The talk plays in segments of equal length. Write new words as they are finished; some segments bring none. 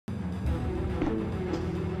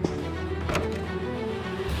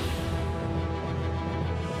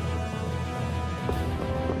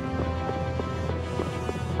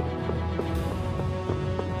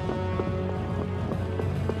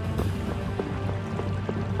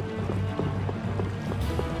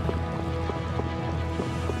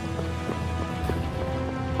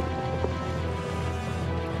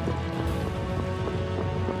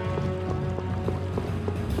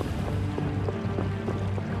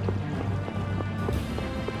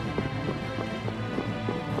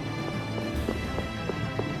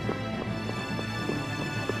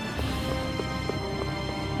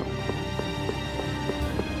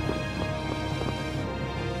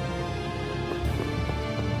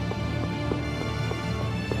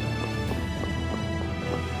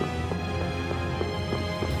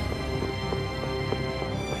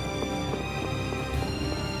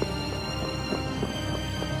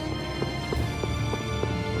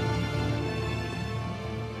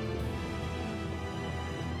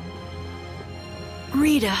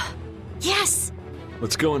Rita. Yes!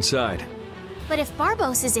 Let's go inside. But if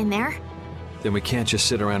Barbos is in there... Then we can't just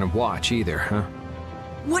sit around and watch either, huh?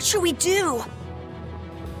 What should we do?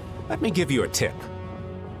 Let me give you a tip.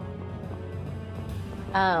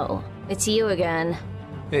 Oh, it's you again.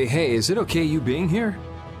 Hey, is it okay you being here?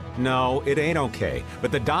 No, it ain't okay.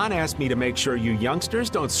 But the Don asked me to make sure you youngsters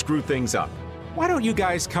don't screw things up. Why don't you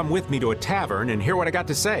guys come with me to a tavern and hear what I got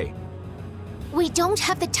to say? We don't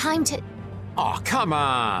have the time to... Oh, come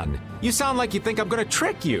on! You sound like you think I'm gonna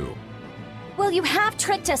trick you. Well, you have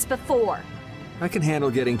tricked us before. I can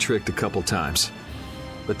handle getting tricked a couple times.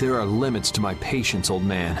 But there are limits to my patience, old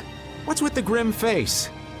man. What's with the grim face?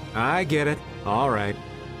 I get it. All right.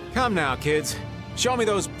 Come now, kids. Show me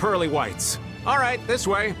those pearly whites. All right, this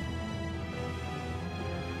way.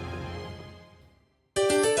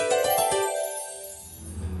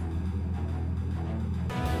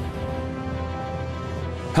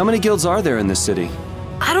 How many guilds are there in this city?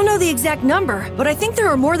 I don't know the exact number, but I think there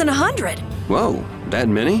are more than 100. Whoa, that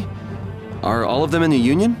many? Are all of them in the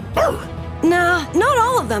Union? Nah, not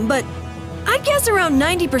all of them, but I'd guess around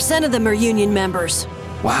 90% of them are Union members.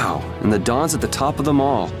 Wow, and the Don's at the top of them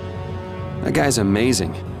all. That guy's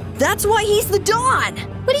amazing. That's why he's the Don!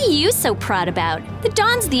 What are you so proud about? The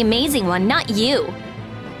Don's the amazing one, not you.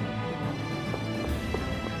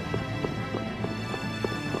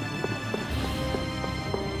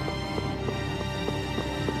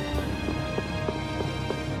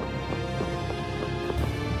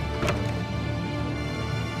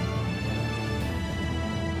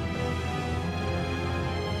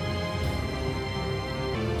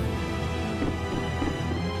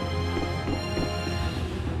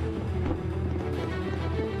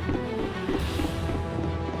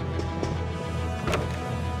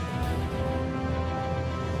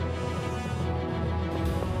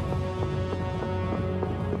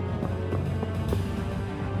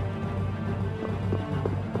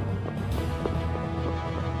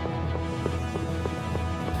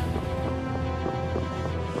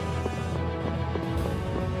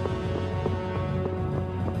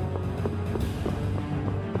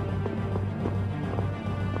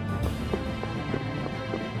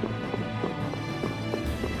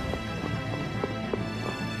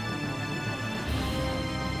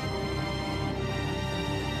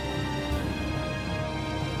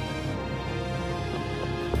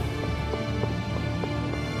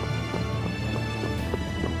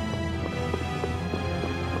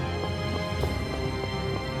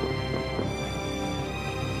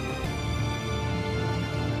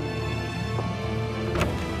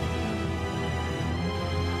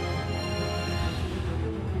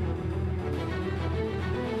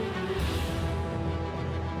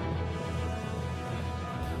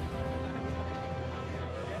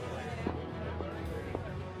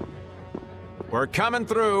 We're coming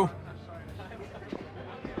through.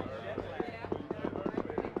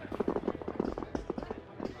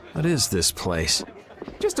 What is this place?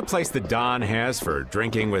 Just a place the Don has for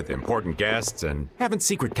drinking with important guests and having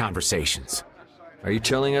secret conversations. Are you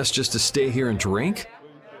telling us just to stay here and drink?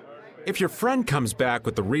 If your friend comes back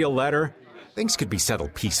with the real letter, things could be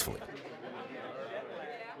settled peacefully.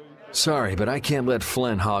 Sorry, but I can't let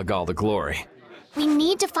Flynn hog all the glory. We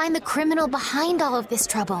need to find the criminal behind all of this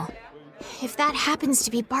trouble. If that happens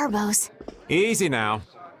to be Barbos. Easy now.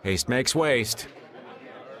 Haste makes waste.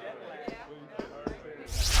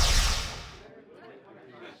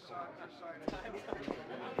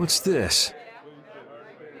 What's this?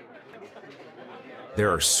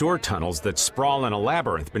 There are sewer tunnels that sprawl in a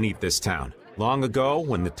labyrinth beneath this town. Long ago,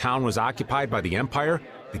 when the town was occupied by the Empire,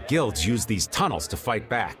 the guilds used these tunnels to fight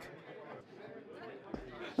back.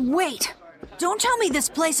 Wait! Don't tell me this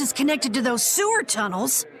place is connected to those sewer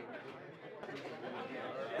tunnels!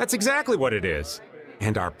 That's exactly what it is.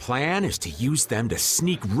 And our plan is to use them to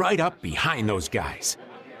sneak right up behind those guys.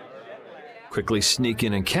 Quickly sneak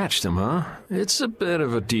in and catch them, huh? It's a bit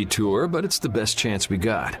of a detour, but it's the best chance we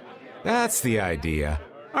got. That's the idea.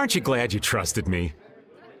 Aren't you glad you trusted me?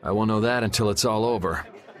 I won't know that until it's all over.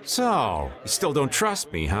 So, you still don't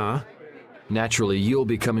trust me, huh? Naturally, you'll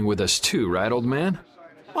be coming with us too, right, old man?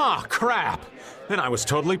 Aw, crap! And I was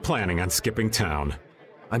totally planning on skipping town.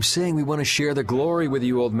 I'm saying we want to share the glory with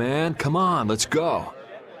you, old man. Come on, let's go.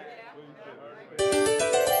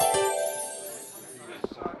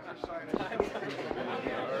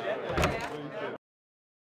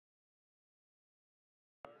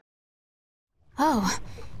 Oh,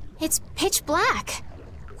 it's pitch black.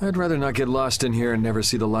 I'd rather not get lost in here and never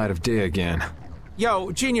see the light of day again. Yo,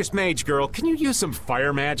 Genius Mage Girl, can you use some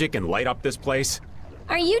fire magic and light up this place?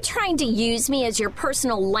 Are you trying to use me as your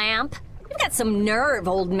personal lamp? You've got some nerve,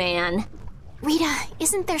 old man. Rita,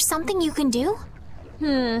 isn't there something you can do?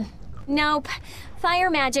 Nope. Fire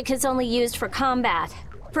magic is only used for combat.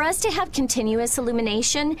 For us to have continuous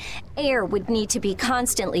illumination, air would need to be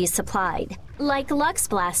constantly supplied, like Lux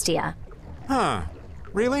Blastia. Huh.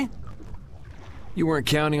 Really? You weren't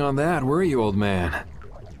counting on that, were you, old man?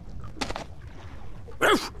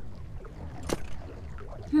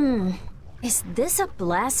 Is this a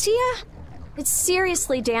Blastia? It's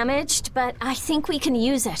seriously damaged, but I think we can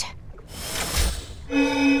use it.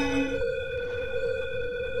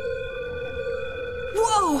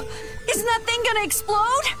 Whoa! Isn't that thing gonna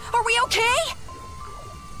explode? Are we okay?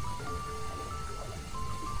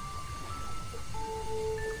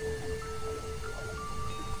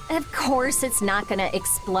 Of course it's not gonna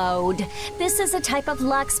explode. This is a type of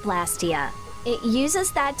Lux Blastia. It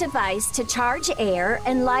uses that device to charge air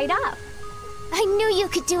and light up. I knew you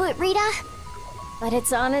could do it, Rita. But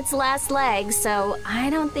it's on its last leg, so I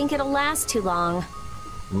don't think it'll last too long.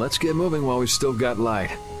 Let's get moving while we've still got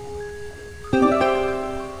light.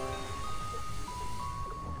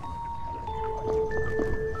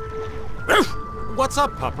 What's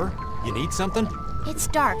up, Pupper? You need something? It's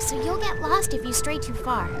dark, so you'll get lost if you stray too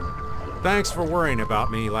far. Thanks for worrying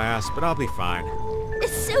about me, lass, but I'll be fine.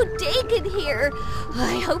 It's so dank in here.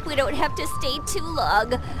 I hope we don't have to stay too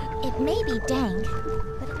long. It may be dank,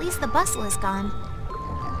 but at least the bustle is gone.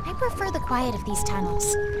 I prefer the quiet of these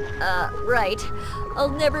tunnels. Right. I'll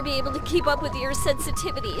never be able to keep up with your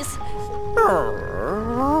sensitivities.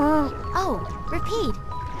 Oh, Repeat.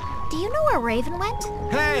 Do you know where Raven went?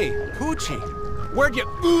 Hey, Poochie! Where'd you...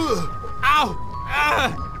 Ugh! Ow!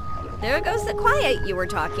 Ah! There goes the quiet you were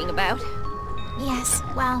talking about. Yes,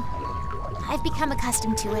 well, I've become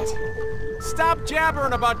accustomed to it. Stop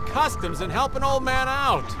jabbering about customs and help an old man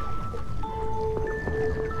out!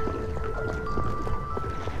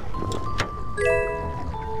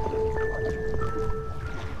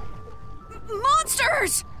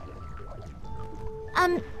 Monsters!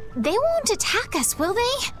 They won't attack us, will they?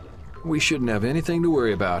 We shouldn't have anything to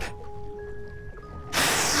worry about.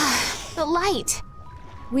 The light.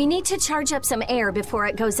 We need to charge up some air before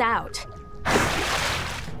it goes out.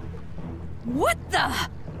 What the?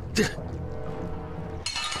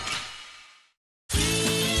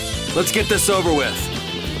 Let's get this over with.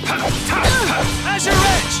 Azure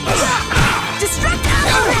Edge! Destruct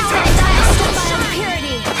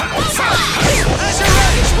Purity. Azure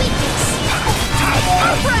Edge! Weakness.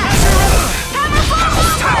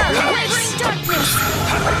 Quivering darkness.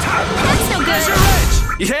 That's no good.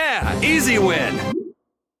 Yeah, easy win.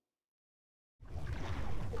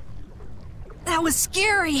 That was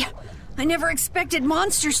scary. I never expected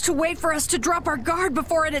monsters to wait for us to drop our guard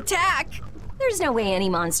before an attack. There's no way any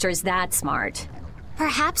monster's that smart.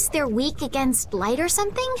 Perhaps they're weak against light or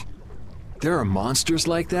something? There are monsters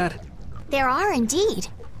like that? There are indeed.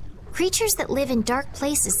 Creatures that live in dark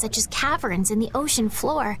places such as caverns in the ocean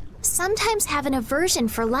floor sometimes have an aversion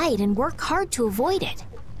for light and work hard to avoid it.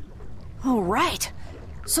 Oh, right.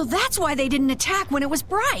 So that's why they didn't attack when it was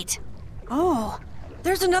bright. Oh,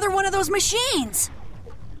 there's another one of those machines.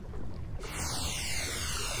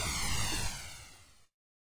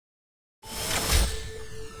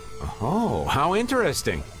 Oh, how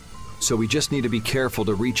interesting. So we just need to be careful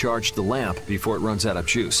to recharge the lamp before it runs out of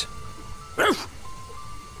juice.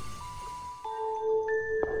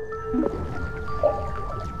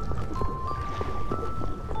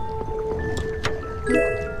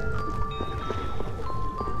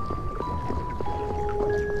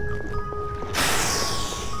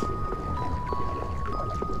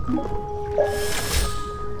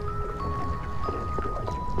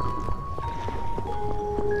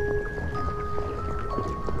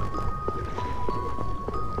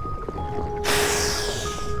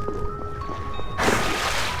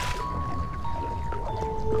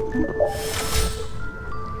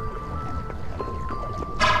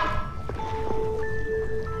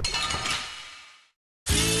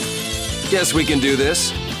 Guess we can do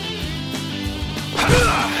this.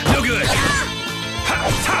 No good.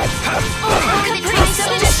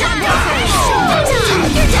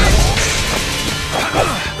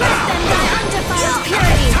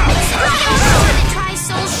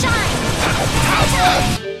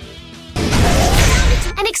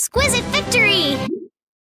 An exquisite victory!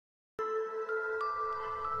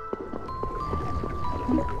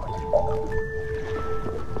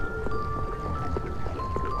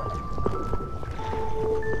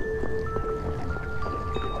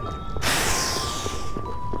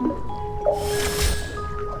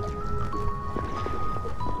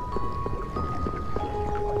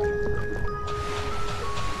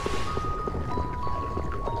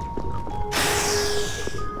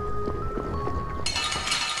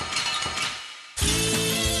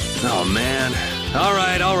 Oh, man. All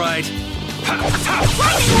right, all right. Lightning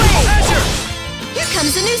Wave! Azure! Here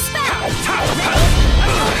comes a new spell! Power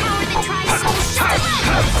that tries to shut away!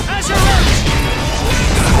 Azure Rush!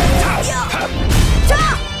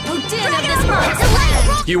 Odin of this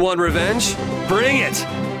month! You want revenge? Bring it!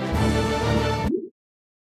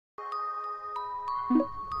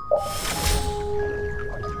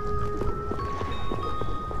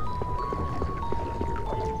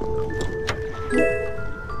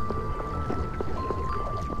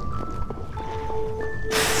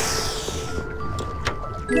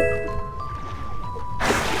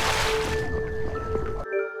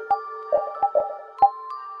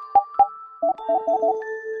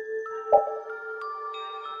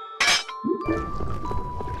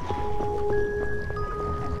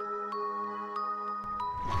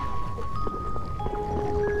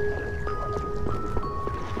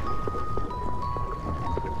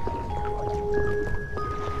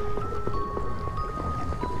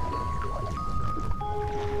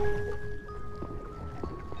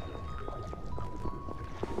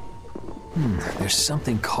 There's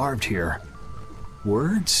something carved here.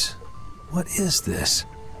 Words? What is this?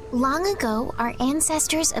 Long ago, our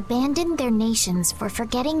ancestors abandoned their nations for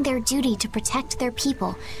forgetting their duty to protect their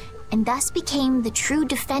people, and thus became the true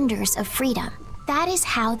defenders of freedom. That is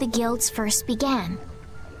how the guilds first began.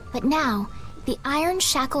 But now, the iron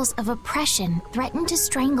shackles of oppression threaten to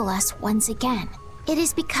strangle us once again. It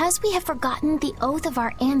is because we have forgotten the oath of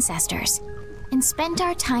our ancestors and spent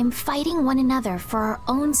our time fighting one another for our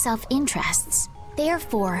own self-interests.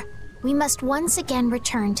 Therefore, we must once again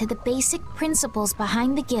return to the basic principles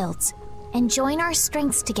behind the guilds and join our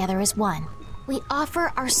strengths together as one. We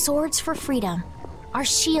offer our swords for freedom, our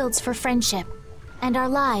shields for friendship, and our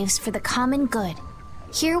lives for the common good.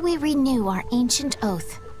 Here we renew our ancient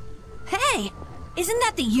oath. Hey! Isn't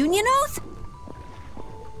that the Union Oath?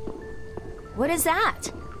 What is that?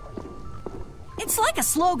 It's like a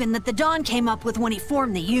slogan that the Dawn came up with when he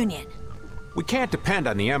formed the Union. We can't depend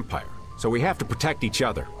on the Empire, so we have to protect each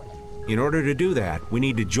other. In order to do that, we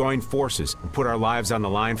need to join forces and put our lives on the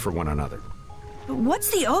line for one another. But what's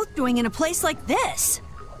the Oath doing in a place like this?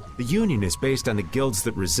 The Union is based on the guilds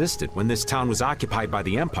that resisted when this town was occupied by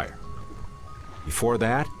the Empire. Before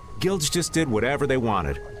that, guilds just did whatever they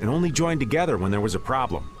wanted and only joined together when there was a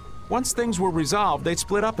problem. Once things were resolved, they'd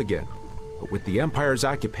split up again. But with the Empire's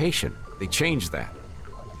occupation, they changed that.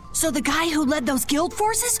 So the guy who led those guild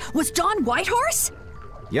forces was Don Whitehorse?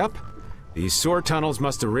 Yep. These sword tunnels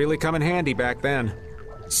must have really come in handy back then.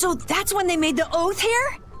 So that's when they made the Oath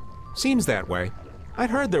here? Seems that way.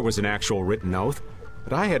 I'd heard there was an actual written oath,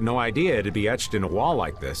 but I had no idea it'd be etched in a wall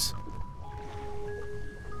like this.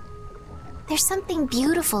 There's something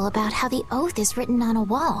beautiful about how the oath is written on a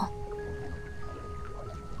wall.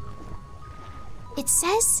 It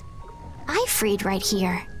says, "I freed" right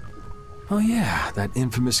here. Oh yeah, that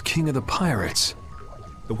infamous king of the pirates.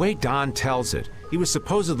 The way Don tells it, he was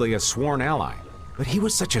supposedly a sworn ally, but he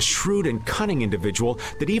was such a shrewd and cunning individual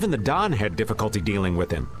that even the Don had difficulty dealing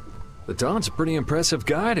with him. The Don's a pretty impressive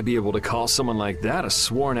guy to be able to call someone like that a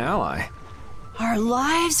sworn ally. Our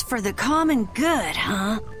lives for the common good,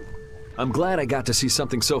 huh? I'm glad I got to see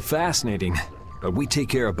something so fascinating. But we take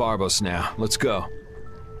care of Barbos now. Let's go.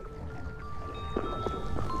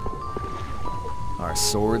 Our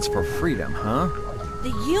swords for freedom, huh?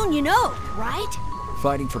 The Union Oath, right?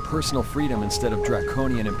 Fighting for personal freedom instead of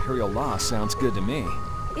draconian imperial law sounds good to me.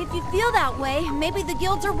 If you feel that way, maybe the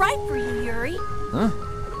guilds are right for you, Yuri. Huh?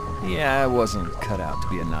 Yeah, I wasn't cut out to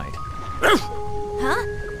be a knight.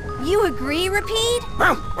 Huh? You agree, Repeat?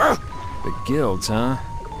 The guilds, huh?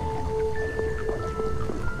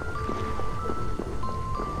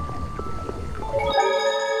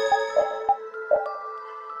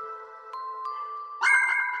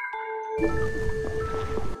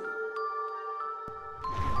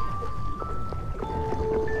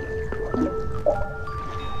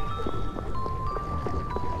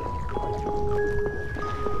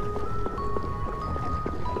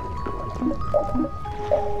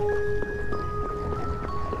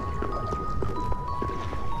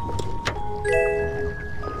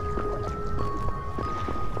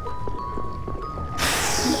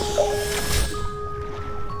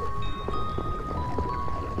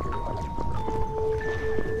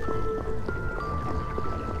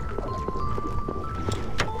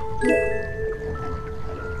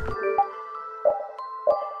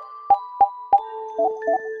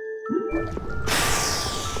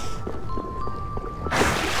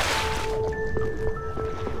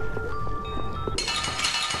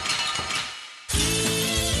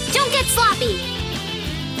 Don't get sloppy!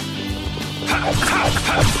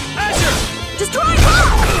 Azure! Destroy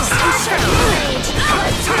rock! Rage!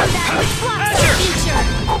 Let's turn that which blocks our future!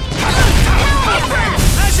 Power breath!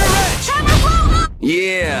 Hammer blow up!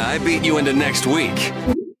 Yeah, I beat you into next week.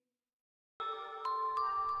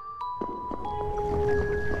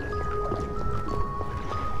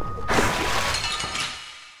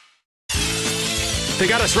 They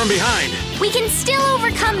got us from behind. We can still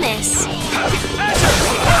overcome this!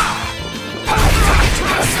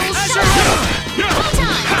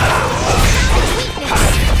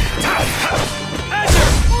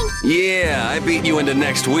 Yeah, I beat you into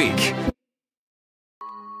next week.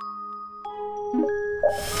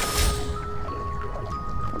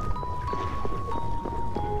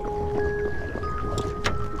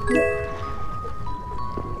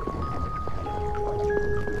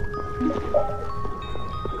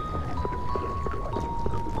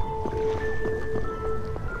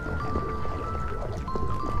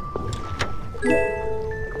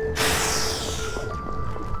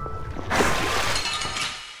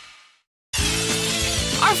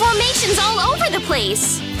 Our formation's all over the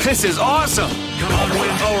place! This is awesome! Come on,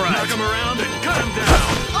 Wind. All right. Knock him around and cut him down.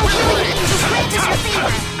 Oh, really? Angel's grant is your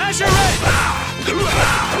favor! Azure Red!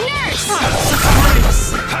 Nurse!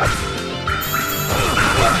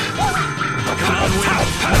 Come on, Wind.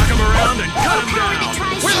 Knock him around and cut him down.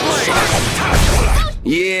 Wind Blade!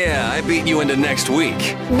 Yeah, I beat you into next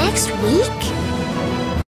week. Next week?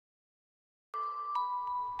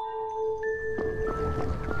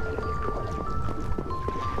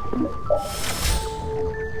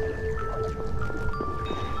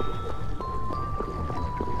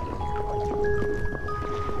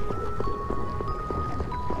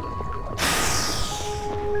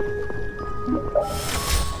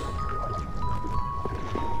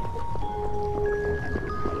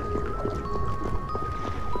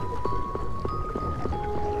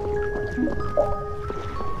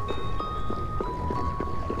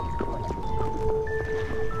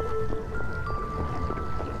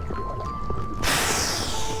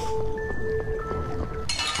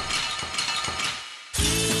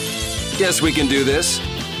 Guess we can do this.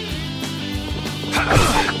 Odin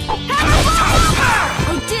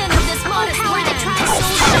of this modest power that tries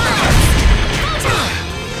soul shine!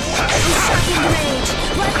 Sharpened rage!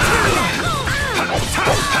 Let's turn that!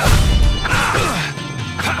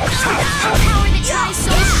 Power that tries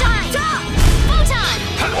soul shine! Photon!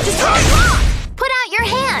 Destroy rock! Put out your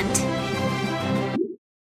hand!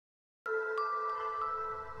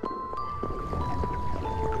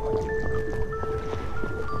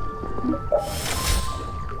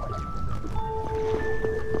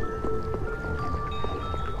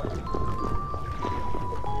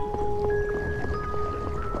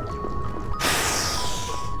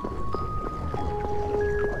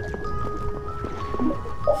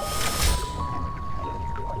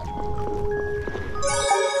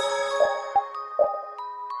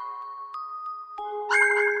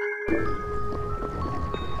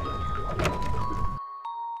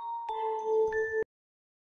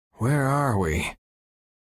 Where are we?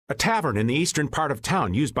 A tavern in the eastern part of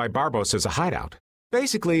town used by Barbos as a hideout.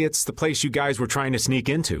 Basically, it's the place you guys were trying to sneak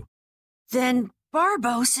into. Then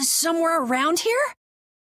Barbos is somewhere around here?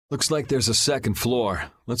 Looks like there's a second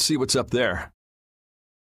floor. Let's see what's up there.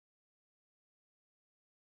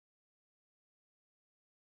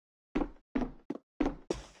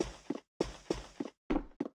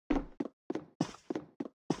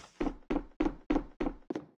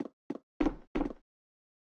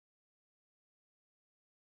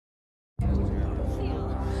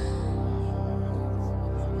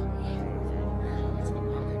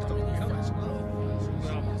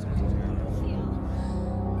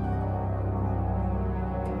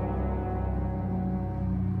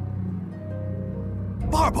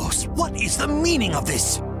 Barbos, what is the meaning of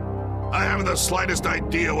this? I haven't the slightest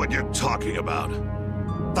idea what you're talking about.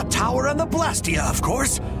 The tower and the Blastia, of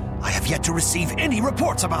course. I have yet to receive any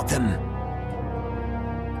reports about them.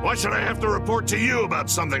 Why should I have to report to you about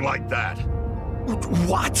something like that?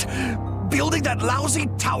 What? Building that lousy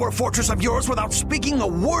tower fortress of yours without speaking a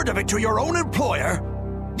word of it to your own employer?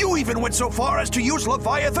 You even went so far as to use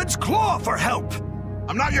Leviathan's claw for help!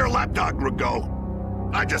 I'm not your lapdog, Rigaud.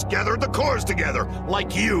 I just gathered the cores together,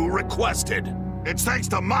 like you requested. It's thanks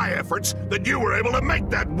to my efforts that you were able to make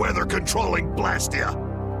that weather-controlling Blastia.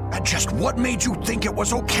 And just what made you think it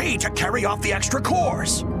was okay to carry off the extra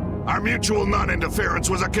cores? Our mutual non-interference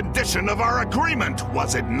was a condition of our agreement,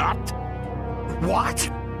 was it not? What?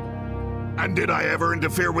 And did I ever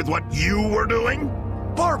interfere with what you were doing?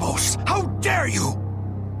 Barbos, how dare you!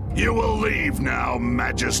 You will leave now,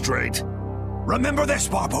 Magistrate. Remember this,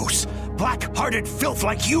 Barbos. Black-hearted filth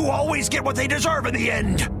like you always get what they deserve in the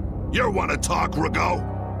end. You want to talk, Rago?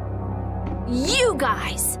 You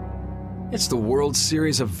guys! It's the World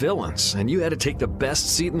Series of Villains, and you had to take the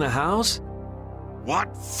best seat in the house?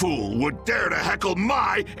 What fool would dare to heckle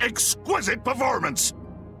my exquisite performance?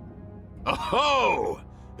 Oh,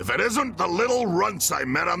 if it isn't the little runts I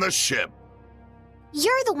met on the ship.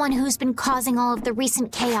 You're the one who's been causing all of the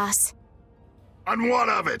recent chaos. And what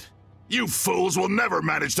of it? You fools will never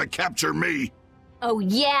manage to capture me. Oh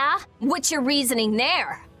yeah? What's your reasoning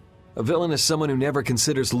there? A villain is someone who never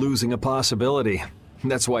considers losing a possibility.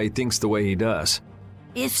 That's why he thinks the way he does.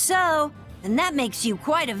 If so, then that makes you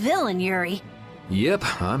quite a villain, Yuri.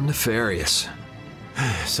 Yep, I'm nefarious.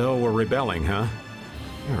 So we're rebelling, huh?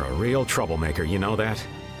 You're a real troublemaker, you know that?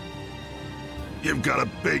 You've got a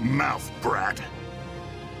big mouth, brat.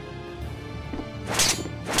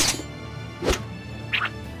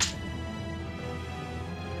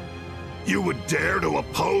 You would dare to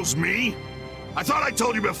oppose me? I thought I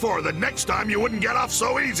told you before that next time you wouldn't get off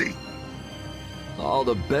so easy. All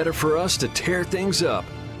the better for us to tear things up.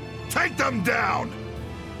 Take them down!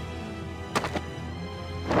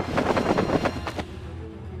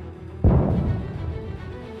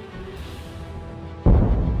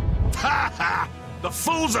 Ha ha! The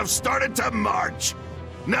fools have started to march!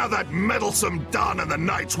 Now that meddlesome Don and the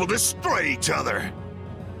Knights will destroy each other!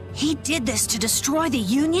 He did this to destroy the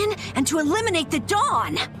Union and to eliminate the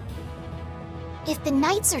Dawn! If the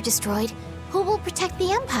Knights are destroyed, who will protect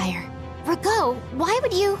the Empire? Rago, why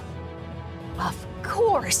would you... Of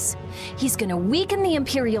course! He's gonna weaken the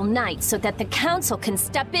Imperial Knights so that the Council can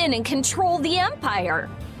step in and control the Empire!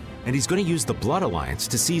 And he's going to use the Blood Alliance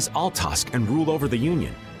to seize Altosk and rule over the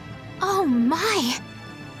Union. Oh my!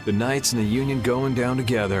 The Knights and the Union going down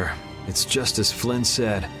together. It's just as Flynn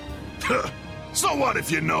said. So what if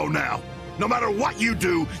you know now? No matter what you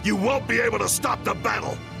do, you won't be able to stop the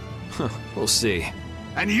battle! We'll see.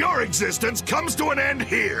 And your existence comes to an end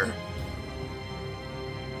here!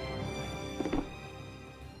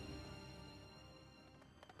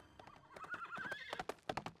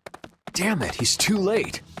 Damn it, he's too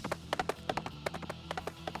late.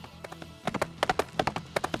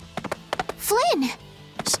 Flynn!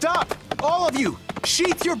 Stop! All of you!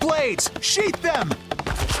 Sheath your blades! Sheath them!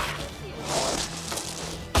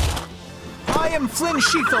 I am Flynn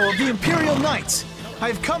Sheathel of the Imperial Knights. I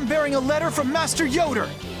have come bearing a letter from Master Yoder.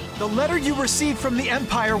 The letter you received from the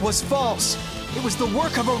Empire was false. It was the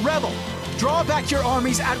work of a rebel. Draw back your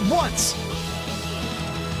armies at once!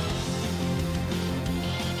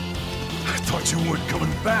 I thought you weren't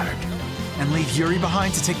coming back. And leave Yuri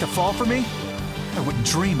behind to take the fall for me? I wouldn't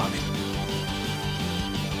dream of it.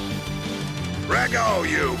 Rago,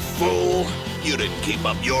 you fool! You didn't keep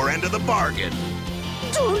up your end of the bargain.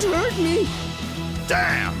 Don't hurt me!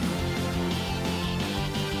 Damn!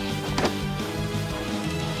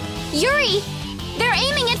 Yuri! They're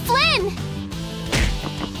aiming at Flynn!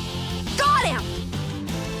 Got him!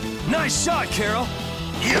 Nice shot, Carol!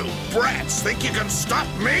 You brats think you can stop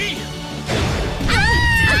me?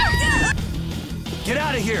 Ah! Get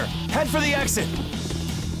out of here! Head for the exit!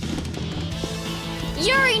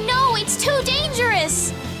 Yuri, no! It's too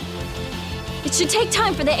dangerous! It should take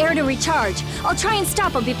time for the air to recharge. I'll try and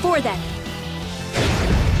stop him before then.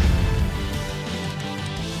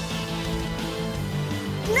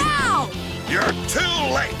 Now! You're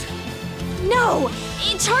too late! No!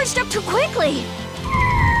 It charged up too quickly!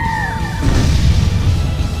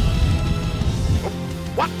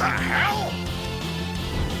 What the hell?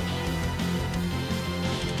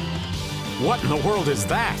 What in the world is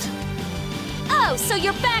that? Oh, so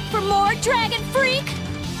you're back for more, Dragon Freak?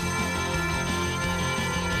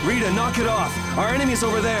 Rita, knock it off! Our enemy's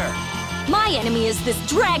over there! My enemy is this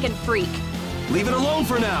Dragon Freak. Leave it alone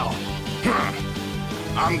for now!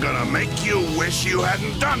 I'm gonna make you wish you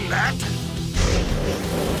hadn't done that!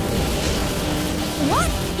 What?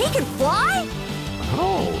 He can fly?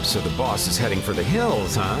 Oh, so the boss is heading for the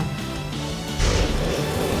hills, huh?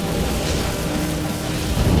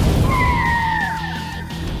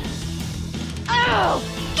 Oh!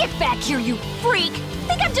 Get back here, you freak!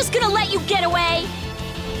 Think I'm just gonna let you get away?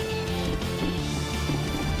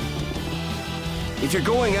 If you're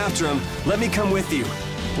going after him, let me come with you.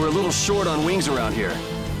 We're a little short on wings around here.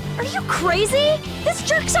 Are you crazy? This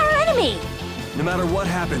jerk's our enemy! No matter what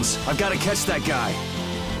happens, I've got to catch that guy.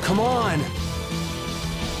 Come on!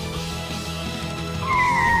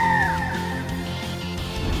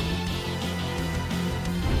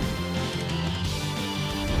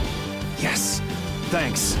 Yes!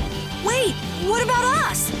 Thanks. Wait, what about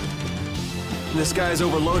us? This guy's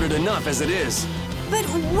overloaded enough as it is. But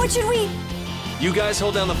what should we... You guys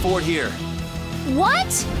hold down the fort here.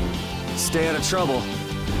 What? Stay out of trouble.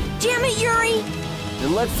 Damn it, Yuri!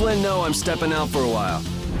 And let Flynn know I'm stepping out for a while.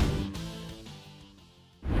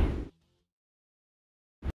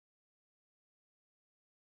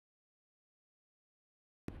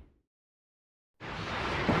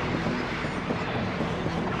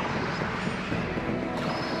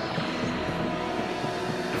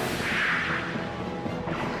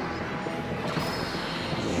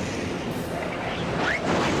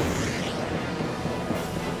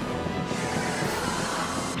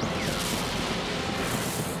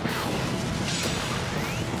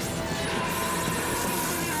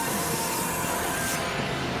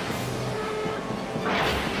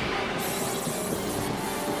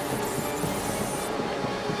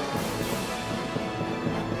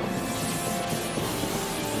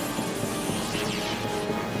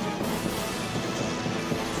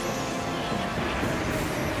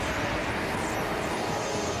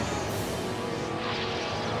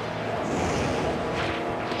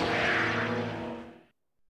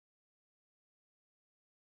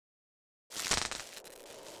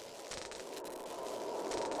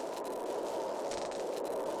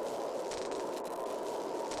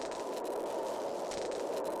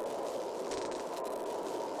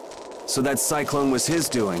 So that cyclone was his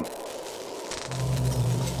doing.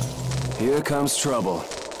 Here comes trouble.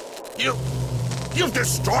 You've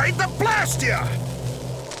destroyed the Blastia!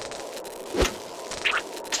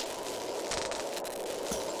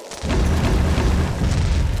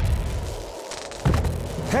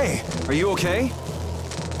 Hey, are you okay?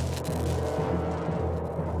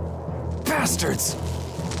 Bastards!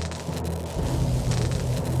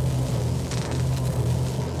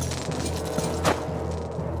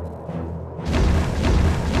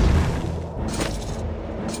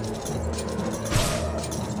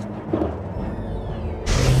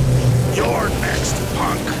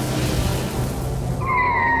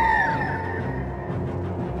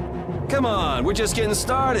 Come on, we're just getting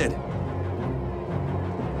started.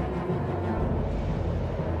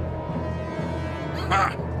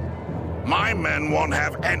 Ha! My men won't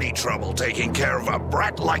have any trouble taking care of a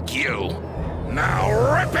brat like you. Now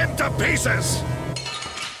rip him to pieces!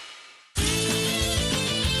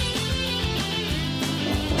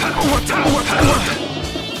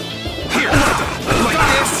 Here, like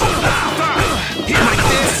this. Here, like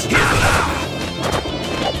this. Here.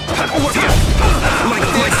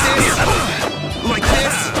 Like this. Like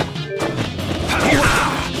this. Here.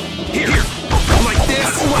 Here. Like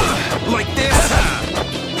this. Like this.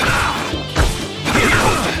 Here.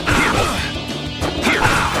 Here. Here.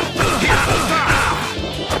 Here.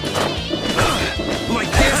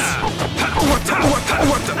 Like this.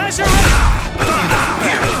 What the? That's your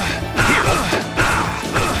Here. Here.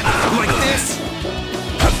 Like this.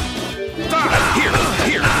 Here.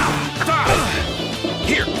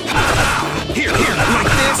 Here. Here. Here. Here.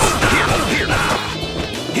 Like this. Here. Here.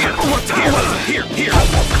 Here. What the? Here. Here.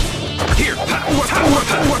 Here. What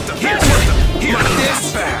the? Here. Here. Like this.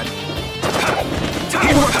 Bad.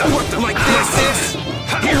 Here. What the? Like this.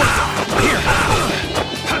 Here. Here.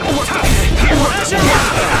 What the? Here. What the?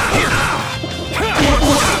 Here.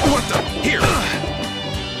 What the? Here.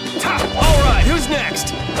 All right, who's next?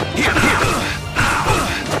 Here. Here.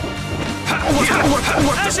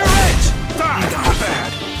 What? That's your edge! Not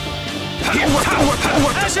bad. Here. What?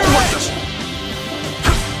 That's your edge!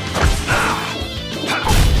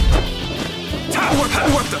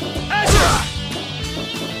 What the?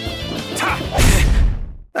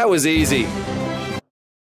 That was easy.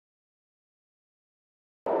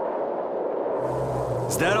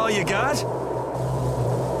 Is that all you got?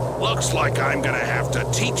 Looks like I'm gonna have to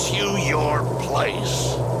teach you your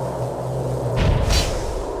place.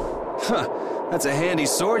 Huh, that's a handy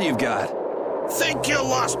sword you've got. Think you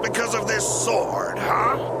lost because of this sword,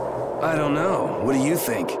 huh? I don't know. What do you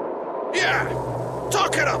think? Yeah,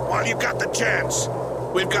 talk it up while you've got the chance.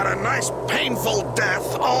 We've got a nice, painful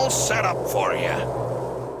death all set up for you.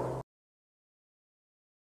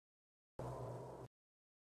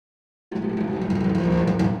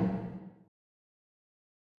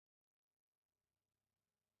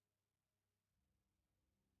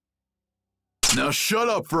 Now shut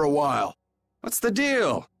up for a while. What's the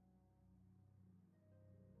deal?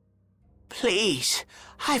 Please,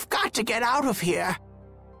 I've got to get out of here.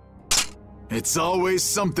 It's always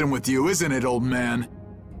something with you, isn't it, old man?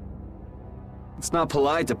 It's not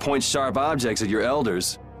polite to point sharp objects at your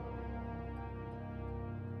elders.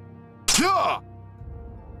 Yeah!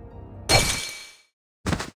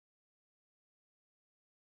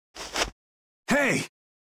 Hey!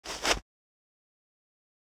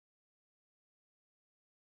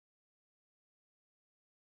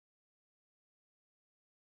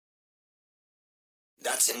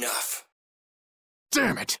 That's enough.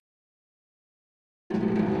 Damn it!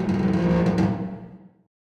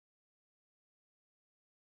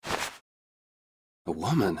 A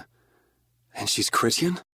woman? And she's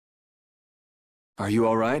Christian? Are you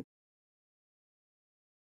alright?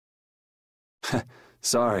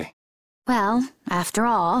 Sorry. Well, after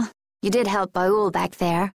all, you did help Baul back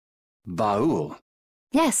there. Baul?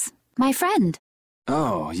 Yes, my friend.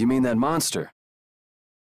 Oh, you mean that monster?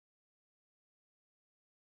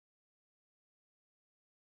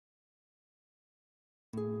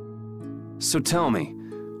 So tell me,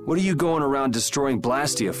 what are you going around destroying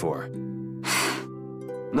Blastia for?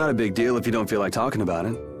 Not a big deal if you don't feel like talking about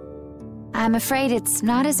it. I'm afraid it's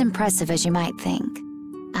not as impressive as you might think.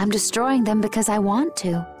 I'm destroying them because I want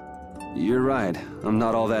to. You're right, I'm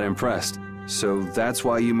not all that impressed. So that's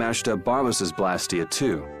why you mashed up Barbos's Blastia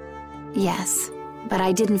too? Yes, but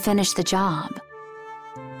I didn't finish the job.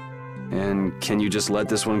 And can you just let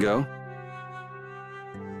this one go?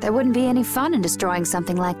 There wouldn't be any fun in destroying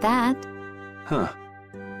something like that. Huh.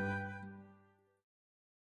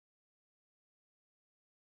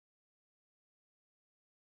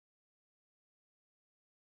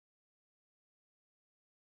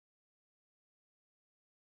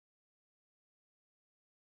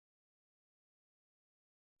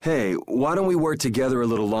 Hey, why don't we work together a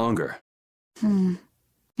little longer?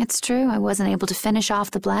 It's true, I wasn't able to finish off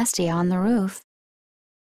the Blastia on the roof.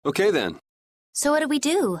 Okay then. So what do we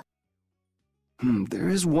do? There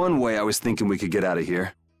is one way I was thinking we could get out of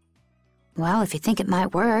here. Well, if you think it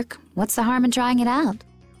might work, what's the harm in trying it out?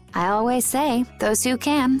 I always say, those who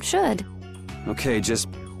can, should. Okay, just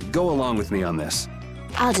go along with me on this.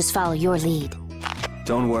 I'll just follow your lead.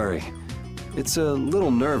 Don't worry. It's a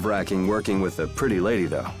little nerve-wracking working with a pretty lady,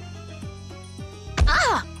 though.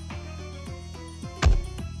 Ah!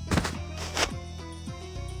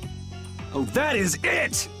 Oh, that is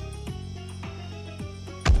it!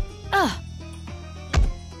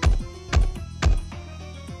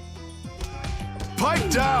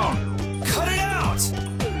 Pipe down! Cut it out!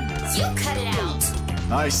 You cut it out!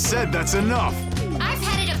 I said that's enough! I've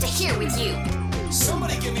had it up to here with you!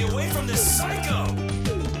 Somebody get me away from this psycho!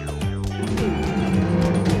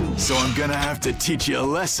 So I'm gonna have to teach you a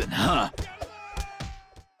lesson, huh?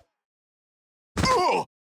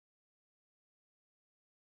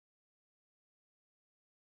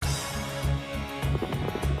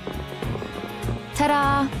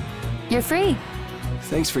 Ta-da! You're free.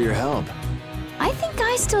 Thanks for your help. I think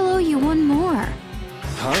I still owe you one more.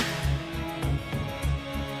 Huh?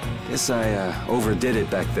 Guess I overdid it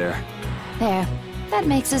back there. There. That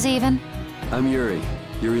makes us even. I'm Yuri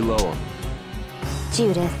Lowell.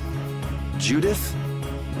 Judith. Judith?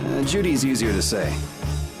 Judy's easier to say.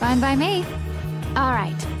 Fine by me. All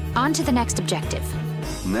right, on to the next objective.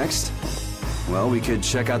 Next? Well, we could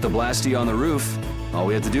check out the Blastia on the roof. All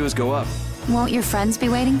we have to do is go up. Won't your friends be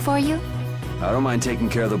waiting for you? I don't mind taking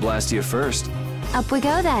care of the Blastia first. Up we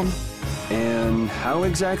go then. And how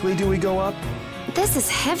exactly do we go up? This is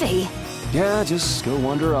heavy. Yeah, just go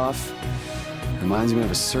wander off. Reminds me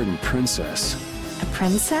of a certain princess. A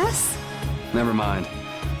princess? Never mind.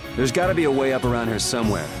 There's gotta be a way up around here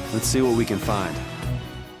somewhere. Let's see what we can find.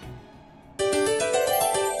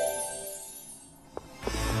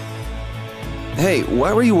 Hey,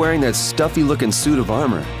 why were you wearing that stuffy-looking suit of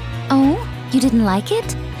armor? Oh, you didn't like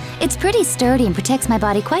it? It's pretty sturdy and protects my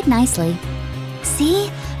body quite nicely.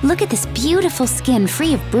 See? Look at this beautiful skin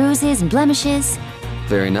free of bruises and blemishes.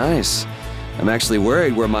 Very nice. I'm actually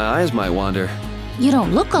worried where my eyes might wander. You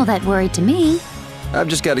don't look all that worried to me. I've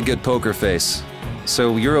just got a good poker face.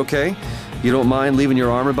 So you're okay? You don't mind leaving your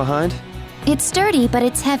armor behind? It's sturdy, but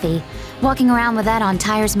it's heavy. Walking around with that on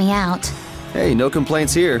tires me out. Hey, no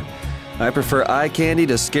complaints here. I prefer eye candy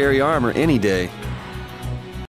to scary armor any day.